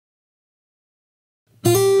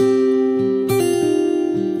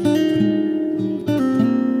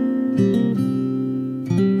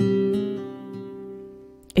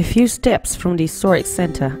few steps from the historic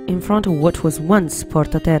center, in front of what was once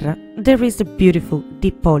Porta Terra, there is the beautiful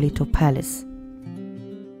Ippolito Palace.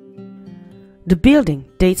 The building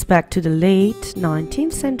dates back to the late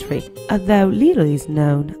 19th century, although little is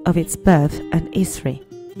known of its birth and history.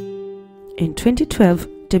 In 2012,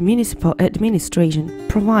 the municipal administration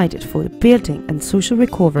provided for the building and social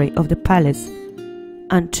recovery of the palace,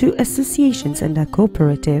 and 2 associations and a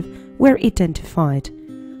cooperative were identified,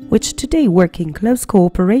 which today work in close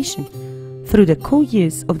cooperation through the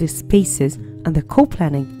co-use of the spaces and the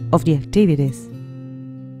co-planning of the activities.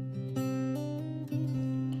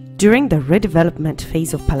 During the redevelopment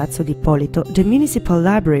phase of Palazzo d'Ippolito, the municipal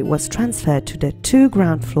library was transferred to the 2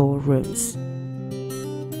 ground floor rooms.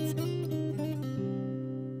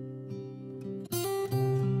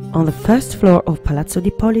 On the first floor of Palazzo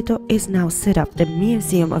d'Ippolito is now set up the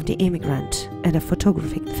Museum of the Immigrant and a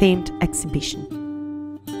photographic-themed exhibition.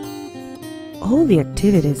 All the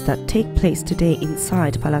activities that take place today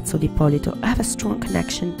inside Palazzo d'Ippolito have a strong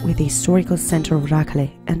connection with the historical center of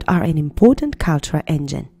Racale and are an important cultural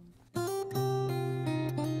engine.